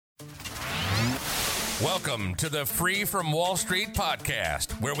Welcome to the Free from Wall Street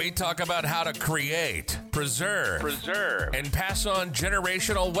podcast, where we talk about how to create, preserve, and pass on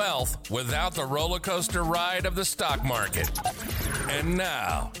generational wealth without the roller coaster ride of the stock market. And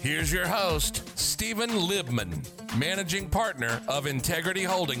now, here's your host, Stephen Libman, managing partner of Integrity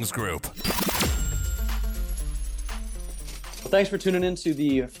Holdings Group. Thanks for tuning in to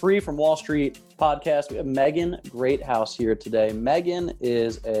the Free from Wall Street podcast. We have Megan Greathouse here today. Megan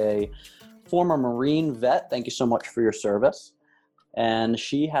is a former Marine vet. Thank you so much for your service. And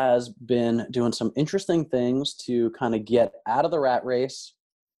she has been doing some interesting things to kind of get out of the rat race,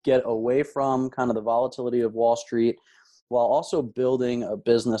 get away from kind of the volatility of Wall Street, while also building a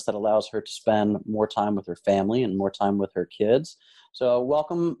business that allows her to spend more time with her family and more time with her kids. So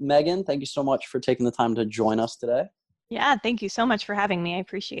welcome, Megan. Thank you so much for taking the time to join us today. Yeah, thank you so much for having me. I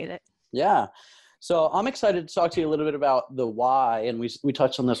appreciate it. Yeah. So I'm excited to talk to you a little bit about the why. And we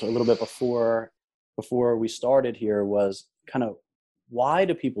touched on this a little bit before we started here, was kind of, why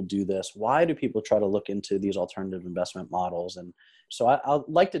do people do this? Why do people try to look into these alternative investment models? And so I'd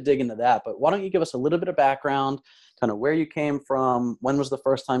like to dig into that, but why don't you give us a little bit of background, kind of where you came from, when was the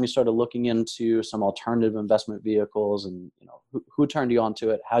first time you started looking into some alternative investment vehicles, and who turned you onto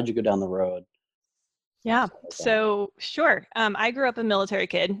it? How'd you go down the road? Yeah, so sure. I grew up a military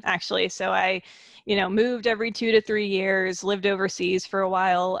kid, actually. So I, moved every 2 to 3 years, lived overseas for a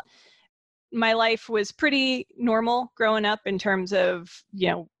while. My life was pretty normal growing up in terms of,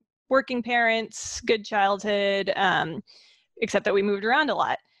 working parents, good childhood, except that we moved around a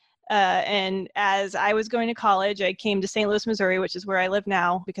lot. And as I was going to college, I came to St. Louis, Missouri, which is where I live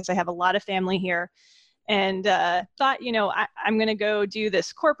now because I have a lot of family here. And thought, I'm going to go do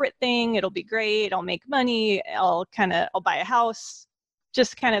this corporate thing. It'll be great. I'll make money. I'll buy a house,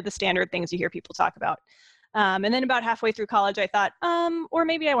 just kind of the standard things you hear people talk about. And then about halfway through college, I thought, or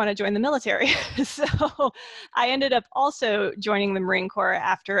maybe I want to join the military. So I ended up also joining the Marine Corps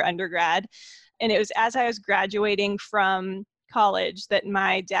after undergrad. And it was as I was graduating from college that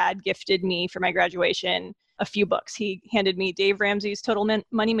my dad gifted me for my graduation a few books. He handed me Dave Ramsey's Total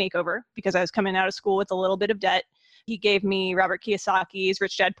Money Makeover because I was coming out of school with a little bit of debt. He gave me Robert Kiyosaki's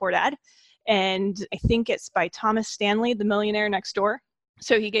Rich Dad, Poor Dad. And I think it's by Thomas Stanley, The Millionaire Next Door.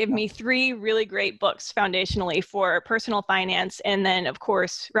 So he gave me 3 really great books foundationally for personal finance. And then, of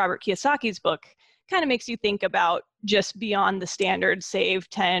course, Robert Kiyosaki's book kind of makes you think about just beyond the standard, save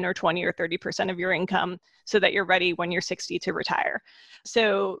 10 or 20 or 30% of your income so that you're ready when you're 60 to retire.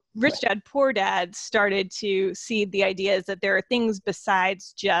 So Rich Dad, Poor Dad started to seed the ideas that there are things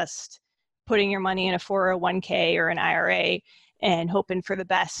besides just putting your money in a 401k or an IRA and hoping for the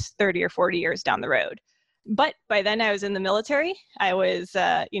best 30 or 40 years down the road. But by then I was in the military. I was,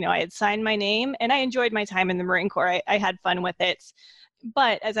 I had signed my name and I enjoyed my time in the Marine Corps. I had fun with it.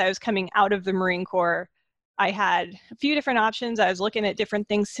 But as I was coming out of the Marine Corps, I had a few different options. I was looking at different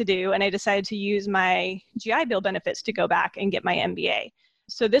things to do, and I decided to use my GI Bill benefits to go back and get my MBA.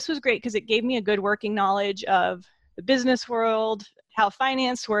 So this was great because it gave me a good working knowledge of the business world, how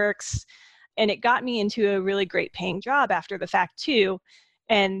finance works, and it got me into a really great paying job after the fact too.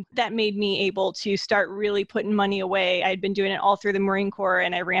 And that made me able to start really putting money away. I'd been doing it all through the Marine Corps,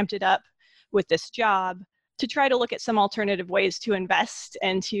 and I ramped it up with this job to try to look at some alternative ways to invest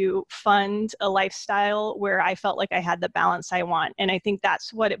and to fund a lifestyle where I felt like I had the balance I want. And I think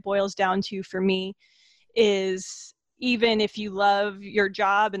that's what it boils down to for me, is even if you love your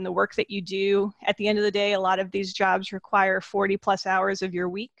job and the work that you do, at the end of the day, a lot of these jobs require 40 plus hours of your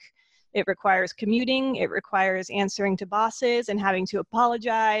week. It requires commuting. It requires answering to bosses and having to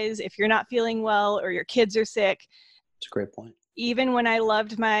apologize if you're not feeling well or your kids are sick. That's a great point. Even when I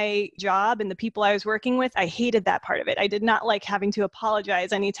loved my job and the people I was working with, I hated that part of it. I did not like having to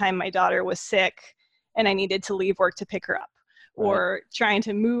apologize anytime my daughter was sick and I needed to leave work to pick her up, or trying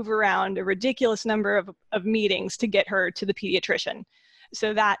to move around a ridiculous number of meetings to get her to the pediatrician.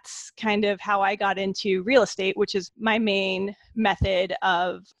 So that's kind of how I got into real estate, which is my main method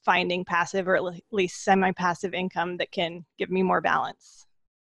of finding passive or at least semi-passive income that can give me more balance.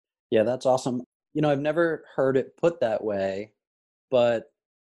 Yeah, that's awesome. I've never heard it put that way, but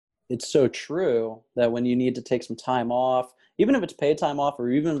it's so true that when you need to take some time off, even if it's paid time off or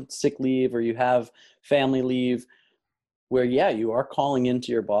even sick leave or you have family leave, where, you are calling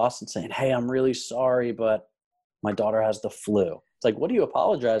into your boss and saying, hey, I'm really sorry, but my daughter has the flu. It's like, what are you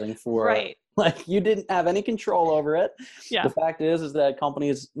apologizing for? Right. Like, you didn't have any control over it. Yeah. The fact is that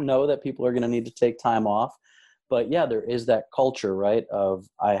companies know that people are going to need to take time off. But there is that culture, right, of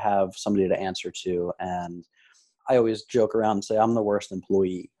I have somebody to answer to. And I always joke around and say I'm the worst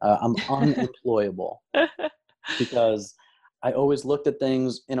employee. I'm unemployable because I always looked at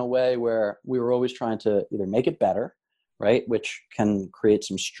things in a way where we were always trying to either make it better, right? Which can create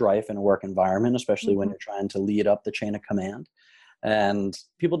some strife in a work environment, especially when you're trying to lead up the chain of command. And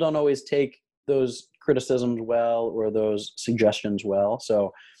people don't always take those criticisms well or those suggestions well.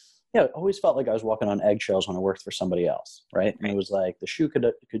 So yeah, it always felt like I was walking on eggshells when I worked for somebody else, right? And it was like the shoe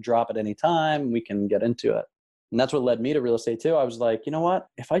could drop at any time. We can get into it. And that's what led me to real estate too. I was like, you know what?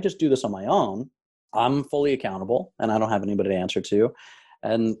 If I just do this on my own, I'm fully accountable and I don't have anybody to answer to.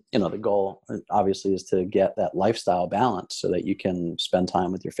 And, the goal obviously is to get that lifestyle balance so that you can spend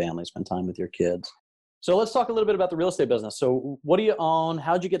time with your family, spend time with your kids. So let's talk a little bit about the real estate business. So what do you own?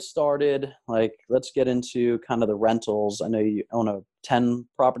 How'd you get started? Like, let's get into kind of the rentals. I know you own a 10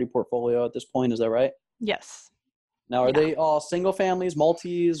 property portfolio at this point. Is that right? Yes. Now, are they all single families,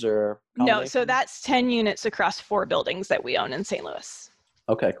 multis, or? No, so that's 10 units across 4 buildings that we own in St. Louis.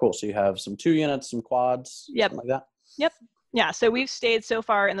 Okay, cool. So you have some 2 units, some quads, something like that? Yep. Yeah, so we've stayed so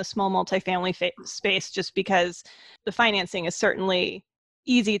far in the small multifamily space just because the financing is certainly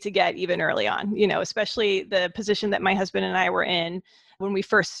easy to get even early on, especially the position that my husband and I were in when we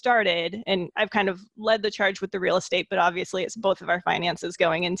first started. And I've kind of led the charge with the real estate, but obviously it's both of our finances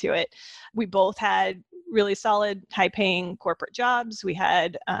going into it. We both had really solid, high-paying corporate jobs. We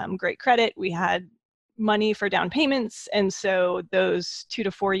had great credit. We had money for down payments. And so those 2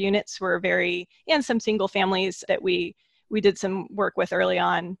 to 4 units were and some single families that we did some work with early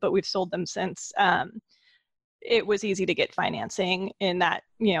on, but we've sold them since. It was easy to get financing in that,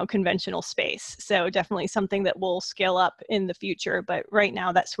 conventional space. So definitely something that will scale up in the future. But right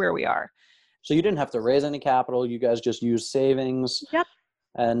now, that's where we are. So you didn't have to raise any capital. You guys just used savings. Yep.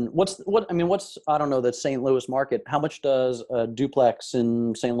 And I don't know, the St. Louis market, how much does a duplex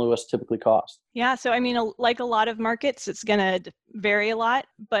in St. Louis typically cost? Yeah. So, like a lot of markets, it's going to vary a lot,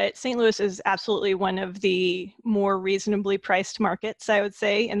 but St. Louis is absolutely one of the more reasonably priced markets, I would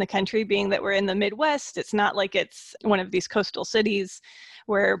say, in the country, being that we're in the Midwest. It's not like it's one of these coastal cities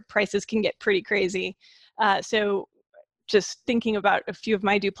where prices can get pretty crazy. So just thinking about a few of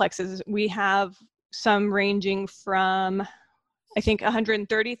my duplexes, we have some ranging from, I think,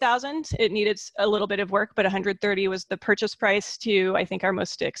 130,000. It needed a little bit of work, but 130 was the purchase price to, I think our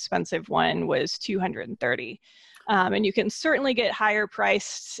most expensive one was 230. And you can certainly get higher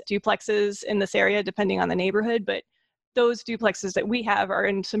priced duplexes in this area depending on the neighborhood, but those duplexes that we have are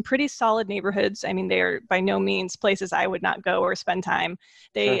in some pretty solid neighborhoods. They're by no means places I would not go or spend time.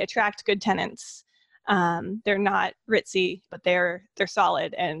 They attract good tenants. They're not ritzy, but they're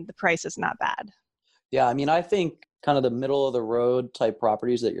solid and the price is not bad. Yeah, I think kind of the middle of the road type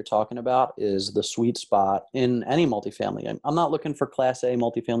properties that you're talking about is the sweet spot in any multifamily. I'm not looking for Class A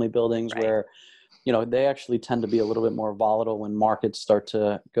multifamily buildings where, they actually tend to be a little bit more volatile when markets start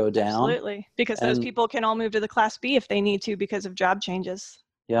to go down. Absolutely, because those people can all move to the Class B if they need to because of job changes.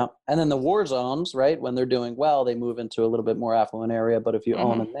 Yeah, and then the war zones, right, when they're doing well, they move into a little bit more affluent area, but if you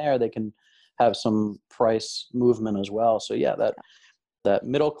own them there, they can have some price movement as well. So yeah, that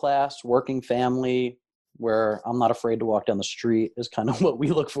middle class working family where I'm not afraid to walk down the street is kind of what we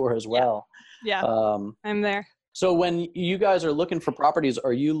look for as well. Yeah, I'm there. So when you guys are looking for properties,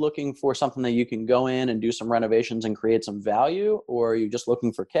 are you looking for something that you can go in and do some renovations and create some value? Or are you just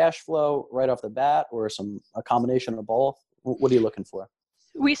looking for cash flow right off the bat or a combination of both? What are you looking for?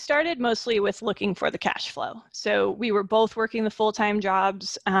 We started mostly with looking for the cash flow. So we were both working the full-time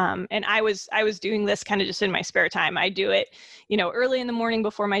jobs. And I was doing this kind of just in my spare time. I do it, early in the morning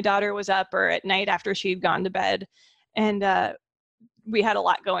before my daughter was up or at night after she'd gone to bed. And we had a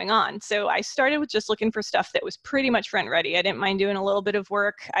lot going on. So I started with just looking for stuff that was pretty much rent ready. I didn't mind doing a little bit of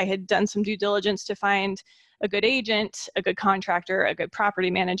work. I had done some due diligence to find a good agent, a good contractor, a good property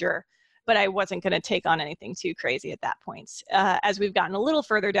manager, but I wasn't going to take on anything too crazy at that point. As we've gotten a little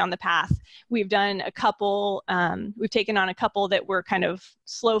further down the path, we've done a couple, we've taken on a couple that were kind of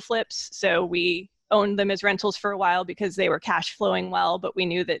slow flips. So we owned them as rentals for a while because they were cash flowing well, but we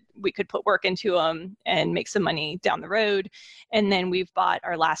knew that we could put work into them and make some money down the road. And then we've bought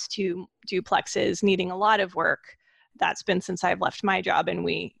our last 2 duplexes needing a lot of work. That's been since I've left my job, and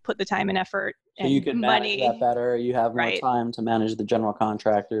we put the time and effort and so you can manage money. That better. You have more time to manage the general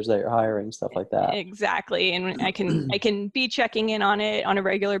contractors that you're hiring, stuff like that. Exactly. And I can be checking in on it on a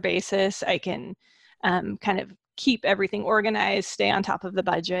regular basis. I can kind of keep everything organized, stay on top of the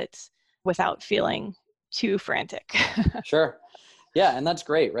budget without feeling too frantic. Sure. Yeah. And that's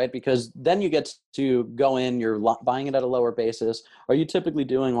great, right? Because then you get to go in, you're buying it at a lower basis. Are you typically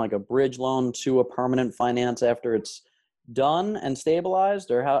doing like a bridge loan to a permanent finance after it's done and stabilized?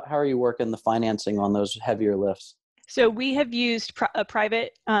 Or how are you working the financing on those heavier lifts? So we have used a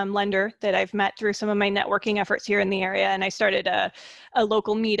private lender that I've met through some of my networking efforts here in the area. And I started a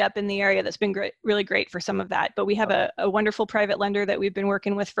local meetup in the area that's been really great for some of that. But we have a wonderful private lender that we've been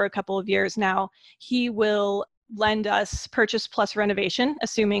working with for a couple of years now. He will lend us purchase plus renovation,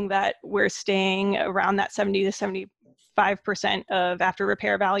 assuming that we're staying around that 70 to 75% of after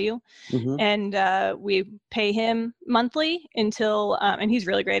repair value. Mm-hmm. And we pay him monthly until, and he's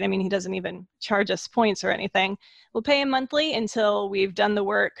really great. I mean, he doesn't even charge us points or anything. We'll pay him monthly until we've done the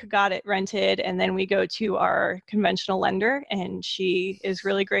work, got it rented, and then we go to our conventional lender, and she is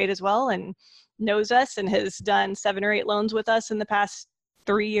really great as well and knows us and has done 7 or 8 loans with us in the past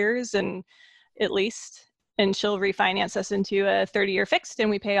 3 years and at least. And she'll refinance us into a 30-year fixed, and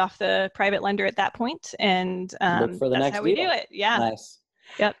we pay off the private lender at that point. And Look for the that's next how we deal. do it. Yeah. Nice.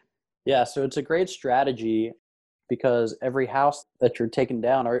 Yep. Yeah, so it's a great strategy because every house that you're taking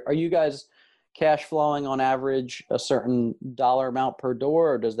down, are you guys cash flowing on average a certain dollar amount per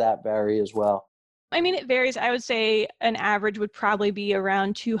door, or does that vary as well? I mean, it varies. I would say an average would probably be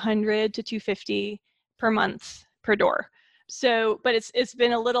around 200 to 250 per month per door. So, but it's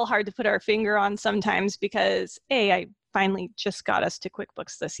been a little hard to put our finger on sometimes because I finally just got us to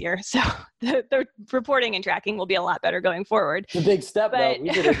QuickBooks this year. So the reporting and tracking will be a lot better going forward. It's a big step, though. We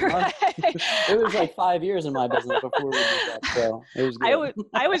did it Right. It was like 5 years in my business before we did that. So it was good.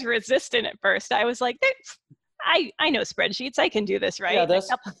 I was resistant at first. I was like, I know spreadsheets. I can do this, right? Yeah,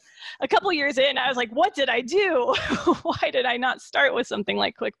 A couple years in, I was like, what did I do? Why did I not start with something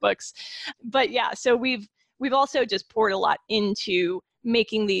like QuickBooks? But yeah, so we've also just poured a lot into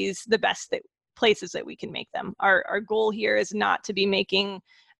making these the best places that we can make them. Our goal here is not to be making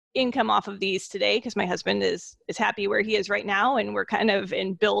income off of these today because my husband is happy where he is right now and we're kind of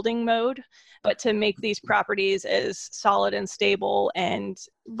in building mode, but to make these properties as solid and stable and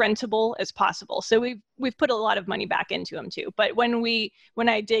rentable as possible. So we've put a lot of money back into them too. But when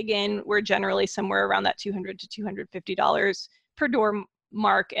I dig in, we're generally somewhere around that $200 to $250 per door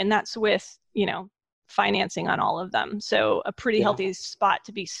mark, and that's with, financing on all of them. So a pretty healthy spot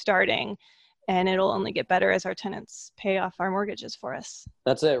to be starting, and it'll only get better as our tenants pay off our mortgages for us.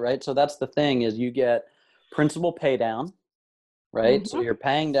 That's it, right? So that's the thing is you get principal pay down, right? Mm-hmm. So you're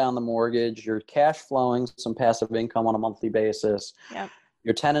paying down the mortgage, you're cash flowing some passive income on a monthly basis. Yep.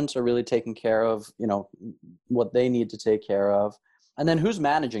 Your tenants are really taking care of, what they need to take care of. And then who's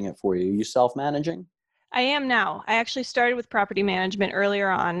managing it for you? You self-managing? I am now. I actually started with property management earlier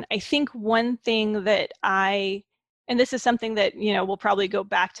on. I think one thing that and this is something that, we'll probably go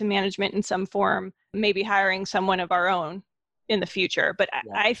back to management in some form, maybe hiring someone of our own in the future. But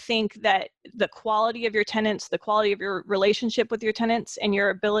yeah. I think that the quality of your tenants, the quality of your relationship with your tenants, and your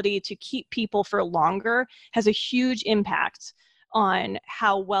ability to keep people for longer has a huge impact on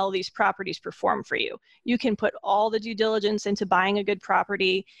how well these properties perform for you. You can put all the due diligence into buying a good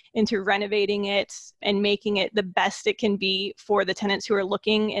property, into renovating it and making it the best it can be for the tenants who are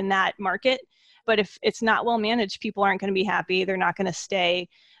looking in that market. But if it's not well managed, people aren't going to be happy. They're not going to stay.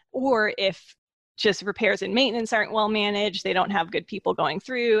 Or if just repairs and maintenance aren't well managed, they don't have good people going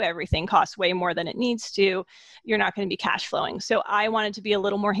through, everything costs way more than it needs to, you're not going to be cash flowing. So I wanted to be a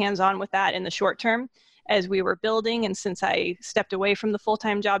little more hands-on with that in the short term as we were building, and since I stepped away from the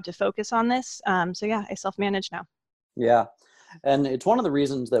full-time job to focus on this. So yeah, I self-manage now. Yeah. And it's one of the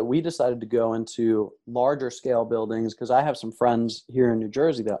reasons that we decided to go into larger scale buildings, because I have some friends here in New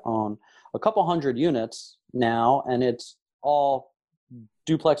Jersey that own a couple hundred units now, and it's all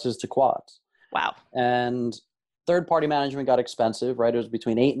duplexes to quads. Wow. And third-party management got expensive, right? It was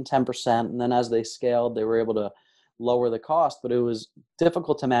between 8 and 10%. And then as they scaled, they were able to lower the cost, but it was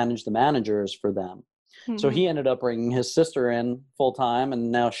difficult to manage the managers for them. Mm-hmm. So he ended up bringing his sister in full time,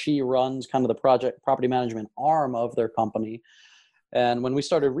 and now she runs kind of the property management arm of their company. And when we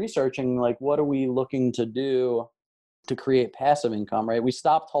started researching, like, what are we looking to do to create passive income, right? We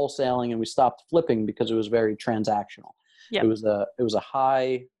stopped wholesaling and we stopped flipping because it was very transactional. Yep. It was a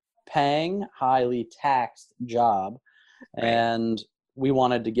high paying, highly taxed job. Right. And we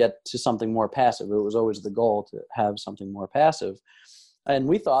wanted to get to something more passive. It was always the goal to have something more passive. And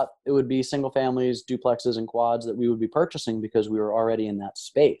we thought it would be single families, duplexes, and quads that we would be purchasing because we were already in that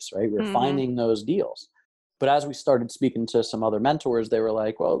space, right? We were finding those deals. But as we started speaking to some other mentors, they were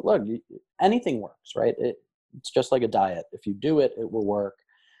like, well, look, anything works, right? It's just like a diet. If you do it, it will work.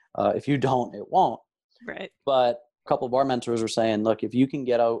 If you don't, it won't. Right. But a couple of our mentors were saying, look, if you can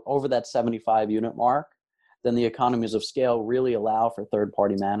get over that 75 unit mark, then the economies of scale really allow for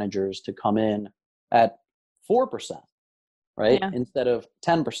third-party managers to come in at 4%. Right? Yeah. Instead of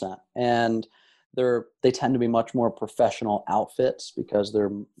 10%. And they tend to be much more professional outfits because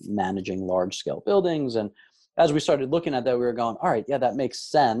they're managing large scale buildings. And as we started looking at that, we were going, all right, yeah, that makes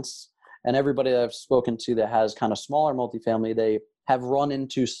sense. And everybody that I've spoken to that has kind of smaller multifamily, they have run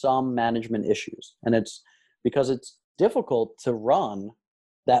into some management issues. And it's because it's difficult to run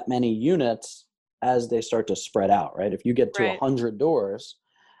that many units as they start to spread out, right? If you get to 100 doors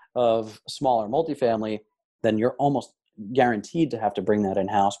of smaller multifamily, then you're almost guaranteed to have to bring that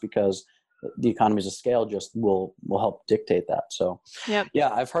in-house because the economies of scale just will help dictate that. So yeah,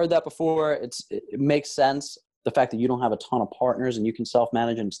 I've heard that before. It makes sense. The fact that you don't have a ton of partners and you can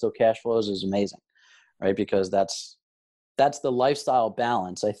self-manage and still cash flows is amazing, right? Because that's the lifestyle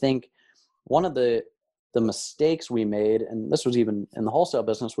balance. I think one of the mistakes we made, and this was even in the wholesale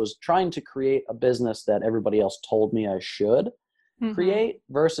business, was trying to create a business that everybody else told me I should create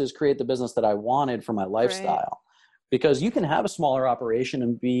versus create the business that I wanted for my lifestyle. Right. Because you can have a smaller operation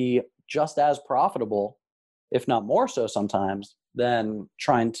and be just as profitable, if not more so sometimes, than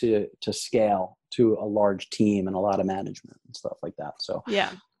trying to scale to a large team and a lot of management and stuff like that. So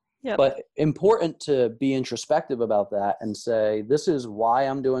yeah. Yep. But important to be introspective about that and say, this is why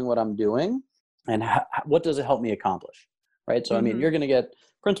I'm doing what I'm doing and what does it help me accomplish, right? So, I mean, you're going to get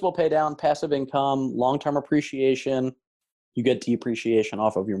principal pay down, passive income, long-term appreciation. You get depreciation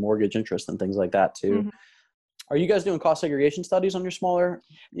off of your mortgage interest and things like that too. Are you guys doing cost segregation studies on your smaller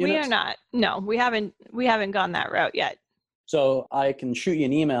units? We are not. No, we haven't gone that route yet. So I can shoot you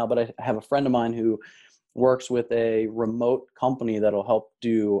an email, but I have a friend of mine who works with a remote company that'll help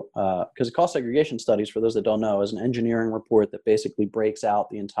do, because cost segregation studies, for those that don't know, is an engineering report that basically breaks out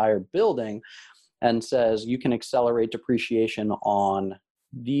the entire building and says you can accelerate depreciation on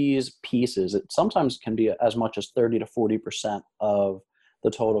these pieces. It sometimes can be as much as 30 to 40% of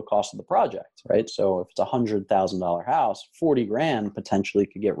the total cost of the project, right? So if it's a $100,000 house, 40 grand potentially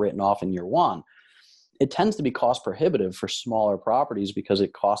could get written off in year one. It tends to be cost prohibitive for smaller properties because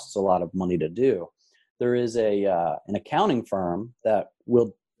it costs a lot of money to do. There is an accounting firm that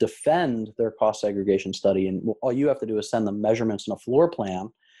will defend their cost segregation study, and all you have to do is send them measurements and a floor plan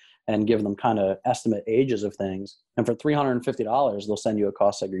and give them kind of estimate ages of things. And for $350, they'll send you a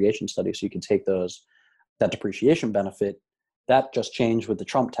cost segregation study so you can take that depreciation benefit. That just changed with the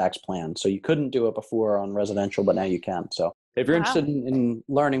Trump tax plan. So you couldn't do it before on residential, but now you can. So if you're interested in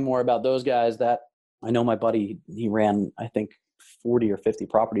learning more about those guys, that I know my buddy, he ran, I think, 40 or 50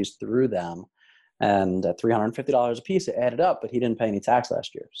 properties through them. And at $350 a piece, it added up, but he didn't pay any tax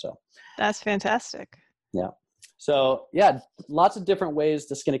last year. So that's fantastic. Yeah. So yeah, lots of different ways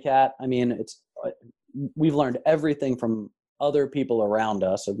to skin a cat. I mean, we've learned everything from other people around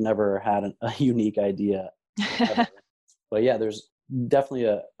us. I've never had a unique idea. But yeah, there's definitely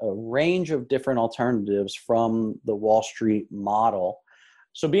a range of different alternatives from the Wall Street model.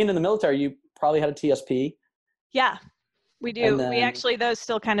 So being in the military, you probably had a TSP. Yeah, we do. We actually, those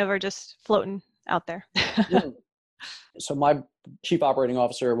still kind of are just floating out there. So my chief operating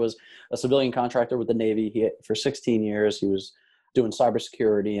officer was a civilian contractor with the Navy. For 16 years, he was doing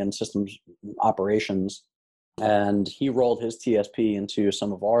cybersecurity and systems operations. And he rolled his TSP into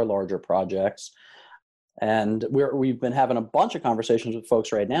some of our larger projects. And we've been having a bunch of conversations with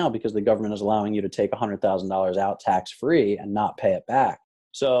folks right now because the government is allowing you to take $100,000 out tax-free and not pay it back.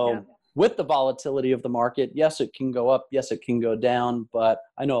 So with the volatility of the market, yes, it can go up. Yes, it can go down. But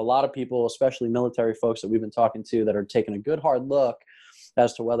I know a lot of people, especially military folks that we've been talking to, that are taking a good hard look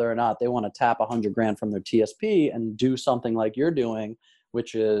as to whether or not they want to tap $100,000 from their TSP and do something like you're doing,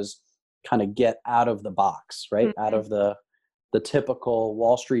 which is kind of get out of the box, right? Out of the typical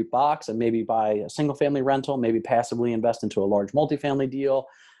Wall Street box and maybe buy a single family rental, maybe passively invest into a large multifamily deal.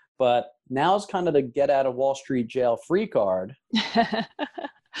 But now's kind of the get out of Wall Street jail free card.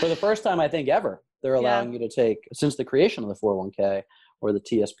 For the first time, I think ever, they're allowing you to take, since the creation of the 401k or the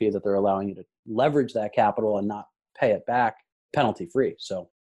TSP, that they're allowing you to leverage that capital and not pay it back penalty free. So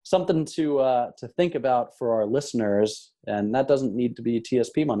something to think about for our listeners. And that doesn't need to be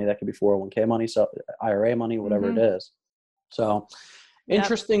TSP money. That could be 401k money, so IRA money, whatever it is. So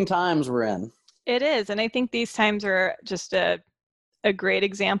interesting times we're in. It is. And I think these times are just a great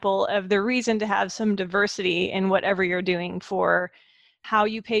example of the reason to have some diversity in whatever you're doing for how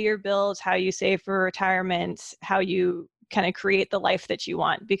you pay your bills, how you save for retirement, how you kind of create the life that you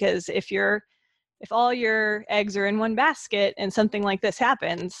want. Because if all your eggs are in one basket and something like this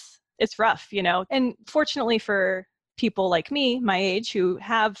happens, it's rough, And fortunately for people like me, my age, who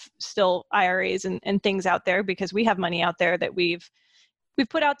have still IRAs and things out there, because we have money out there that we've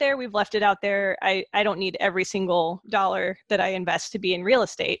put out there, we've left it out there. I don't need every single dollar that I invest to be in real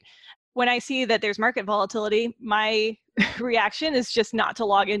estate. When I see that there's market volatility, my reaction is just not to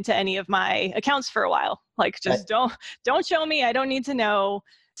log into any of my accounts for a while. Like, just don't show me. I don't need to know.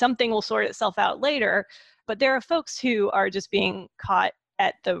 Something will sort itself out later. But there are folks who are just being caught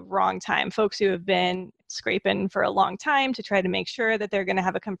at the wrong time, folks who have been scraping for a long time to try to make sure that they're going to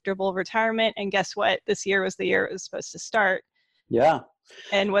have a comfortable retirement. And guess what? This year was the year it was supposed to start. Yeah.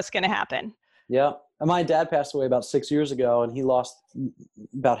 And what's going to happen? Yeah. And my dad passed away about 6 years ago, and he lost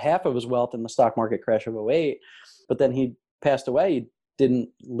about half of his wealth in the stock market crash of '08. But then he passed away. He didn't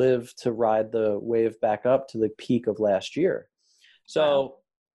live to ride the wave back up to the peak of last year. So, Wow.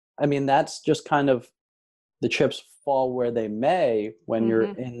 I mean, that's just kind of the chips fall where they may when you're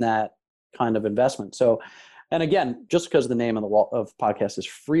in that kind of investment. So, and again, just because the name of the podcast is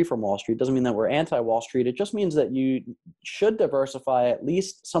Free from Wall Street doesn't mean that we're anti-Wall Street. It just means that you should diversify at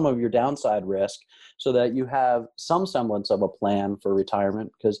least some of your downside risk so that you have some semblance of a plan for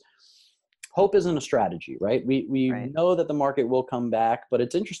retirement, because hope isn't a strategy, right? We Right. know that the market will come back, but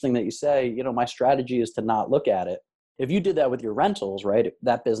it's interesting that you say, you know, my strategy is to not look at it. If you did that with your rentals, right,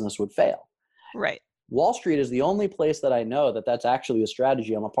 that business would fail. Right. Wall Street is the only place that I know that that's actually a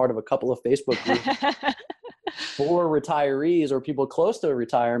strategy. I'm a part of a couple of Facebook groups for retirees or people close to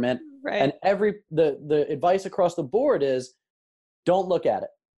retirement. Right. And the advice across the board is don't look at it.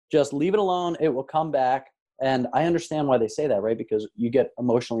 Just leave it alone. It will come back. And I understand why they say that, right? Because you get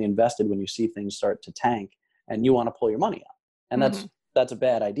emotionally invested when you see things start to tank and you want to pull your money out. And that's a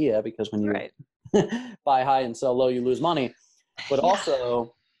bad idea, because when you Right. buy high and sell low, you lose money. But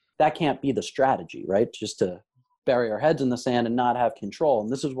also that can't be the strategy, right? Just to bury our heads in the sand and not have control. And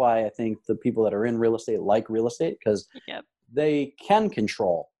this is why I think the people that are in real estate like real estate, because they can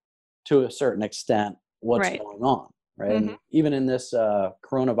control to a certain extent what's going on, right? And even in this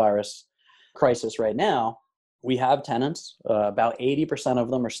coronavirus crisis right now, we have tenants, about 80%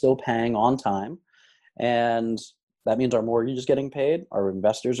 of them are still paying on time. And that means our mortgage is getting paid, our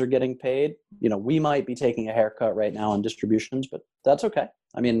investors are getting paid. You know, we might be taking a haircut right now on distributions, but that's okay.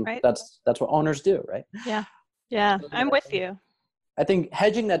 I mean, that's what owners do, right? Yeah. Yeah, I'm with you. I think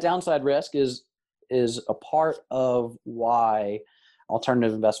hedging that downside risk is a part of why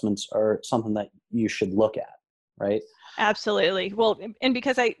alternative investments are something that you should look at, right? Absolutely. Well, and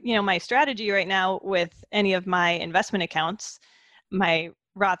because my strategy right now with any of my investment accounts, my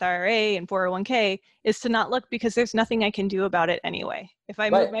Roth IRA and 401k, is to not look, because there's nothing I can do about it anyway. If I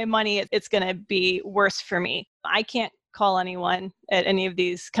move my money, it's going to be worse for me. I can't call anyone at any of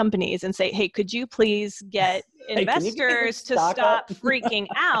these companies and say, hey, could you please get investors to stop freaking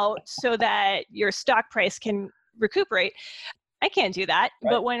out so that your stock price can recuperate? I can't do that.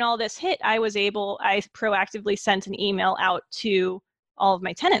 Right. But when all this hit, I proactively sent an email out to all of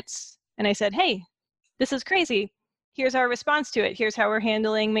my tenants. And I said, hey, this is crazy. Here's our response to it. Here's how we're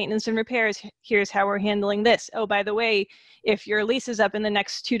handling maintenance and repairs. Here's how we're handling this. Oh, by the way, if your lease is up in the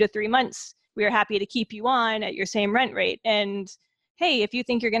next 2 to 3 months, we are happy to keep you on at your same rent rate. And hey, if you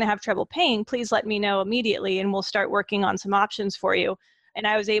think you're going to have trouble paying, please let me know immediately and we'll start working on some options for you. And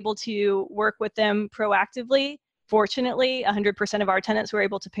I was able to work with them proactively. Fortunately, 100% of our tenants were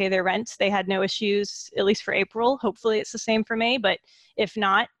able to pay their rent. They had no issues, at least for April. Hopefully it's the same for May, but if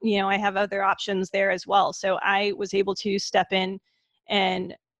not, I have other options there as well. So I was able to step in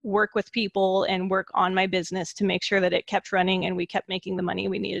and work with people and work on my business to make sure that it kept running and we kept making the money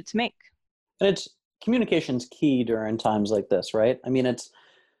we needed to make. And communication's key during times like this, right? I mean,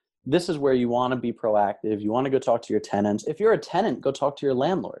 this is where you want to be proactive. You want to go talk to your tenants. If you're a tenant, go talk to your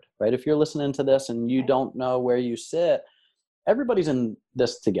landlord, right? If you're listening to this and you don't know where you sit, everybody's in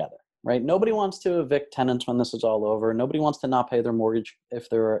this together, right? Nobody wants to evict tenants when this is all over. Nobody wants to not pay their mortgage if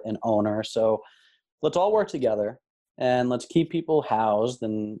they're an owner. So let's all work together and let's keep people housed.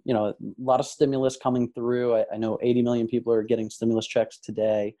 And, a lot of stimulus coming through. I know 80 million people are getting stimulus checks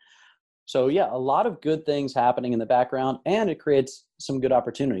today. So yeah, a lot of good things happening in the background, and it creates some good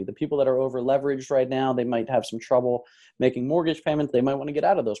opportunity. The people that are over leveraged right now, they might have some trouble making mortgage payments. They might want to get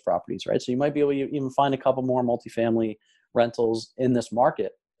out of those properties, right? So you might be able to even find a couple more multifamily rentals in this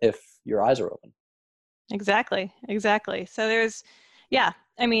market if your eyes are open. Exactly. So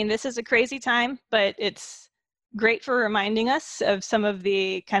this is a crazy time, but it's great for reminding us of some of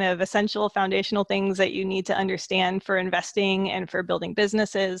the kind of essential foundational things that you need to understand for investing and for building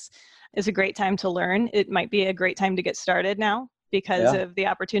businesses. It's a great time to learn. It might be a great time to get started now because of the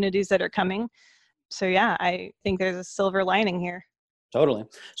opportunities that are coming. So I think there's a silver lining here. Totally.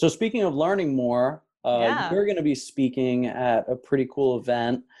 So speaking of learning more, you're going to be speaking at a pretty cool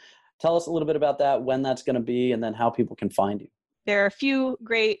event. Tell us a little bit about that, when that's going to be, and then how people can find you. There are a few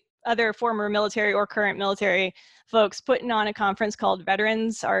great other former military or current military folks putting on a conference called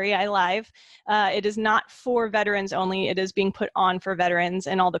Veterans REI Live. It is not for veterans only. It is being put on for veterans,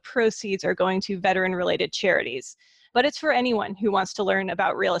 and all the proceeds are going to veteran-related charities. but it's for anyone who wants to learn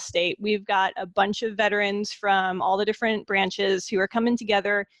about real estate. We've got a bunch of veterans from all the different branches who are coming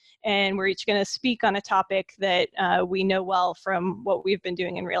together, and we're each going to speak on a topic that we know well from what we've been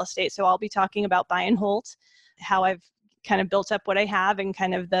doing in real estate. So I'll be talking about buy and hold, how I've kind of built up what I have, and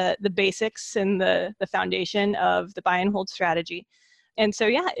kind of the basics and the foundation of the buy and hold strategy. And so,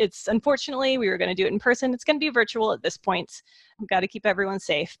 yeah, it's unfortunately, we were going to do it in person. It's going to be virtual at this point. We've got to keep everyone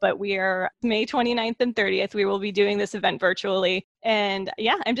safe, but we are May 29th and 30th. We will be doing this event virtually. And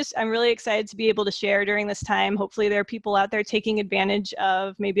yeah, I'm really excited to be able to share during this time. Hopefully there are people out there taking advantage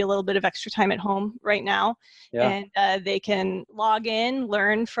of maybe a little bit of extra time at home right now. Yeah. And they can log in,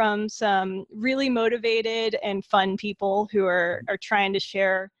 learn from some really motivated and fun people who are trying to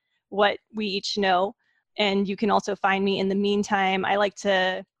share what we each know. And you can also find me in the meantime. I like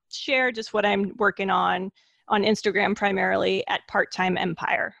to share just what I'm working on Instagram primarily at Part-Time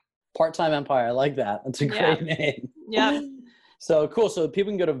Empire. Part-Time Empire. I like that. That's a great name. Yeah. So cool. So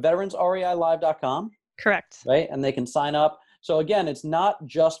people can go to veteransreilive.com. Correct. Right. And they can sign up. So again, it's not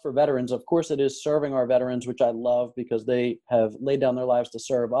just for veterans. Of course, it is serving our veterans, which I love because they have laid down their lives to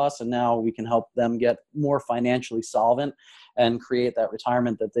serve us. And now we can help them get more financially solvent and create that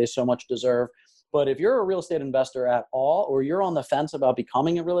retirement that they so much deserve. But if you're a real estate investor at all, or you're on the fence about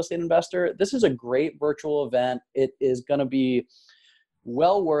becoming a real estate investor, this is a great virtual event. It is going to be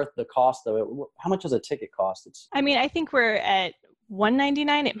well worth the cost of it. How much does a ticket cost? I think we're at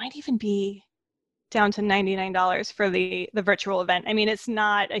 $199. It might even be down to $99 for the virtual event. It's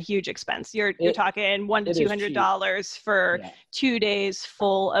not a huge expense. You're talking $100 to $200 for 2 days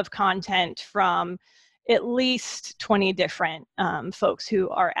full of content from at least 20 different folks who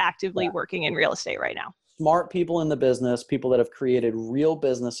are actively working in real estate right now. Smart people in the business, people that have created real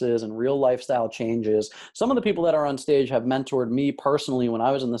businesses and real lifestyle changes. Some of the people that are on stage have mentored me personally when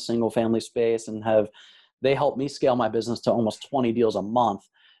I was in the single family space, and they helped me scale my business to almost 20 deals a month.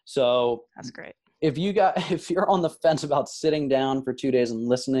 So that's great. If you're on the fence about sitting down for 2 days and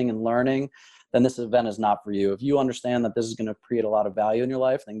listening and learning, then this event is not for you. If you understand that this is going to create a lot of value in your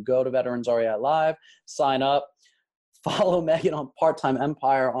life, then go to Veterans REI Live, sign up, follow Megan on Part-Time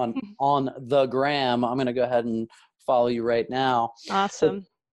Empire on the gram. I'm going to go ahead and follow you right now. Awesome. So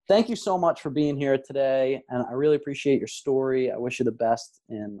thank you so much for being here today. And I really appreciate your story. I wish you the best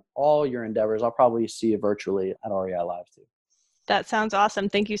in all your endeavors. I'll probably see you virtually at REI Live too. That sounds awesome.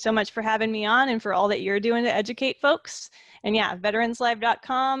 Thank you so much for having me on and for all that you're doing to educate folks. And yeah,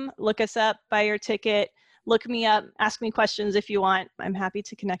 veteranslive.com, look us up, buy your ticket, look me up, ask me questions if you want. I'm happy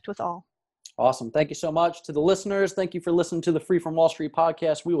to connect with all. Awesome. Thank you so much. To the listeners, thank you for listening to the Free from Wall Street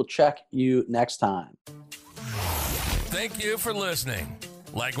podcast. We will check you next time. Thank you for listening.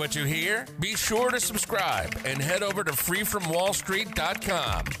 Like what you hear? Be sure to subscribe and head over to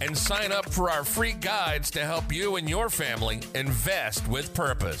freefromwallstreet.com and sign up for our free guides to help you and your family invest with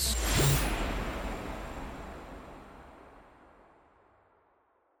purpose.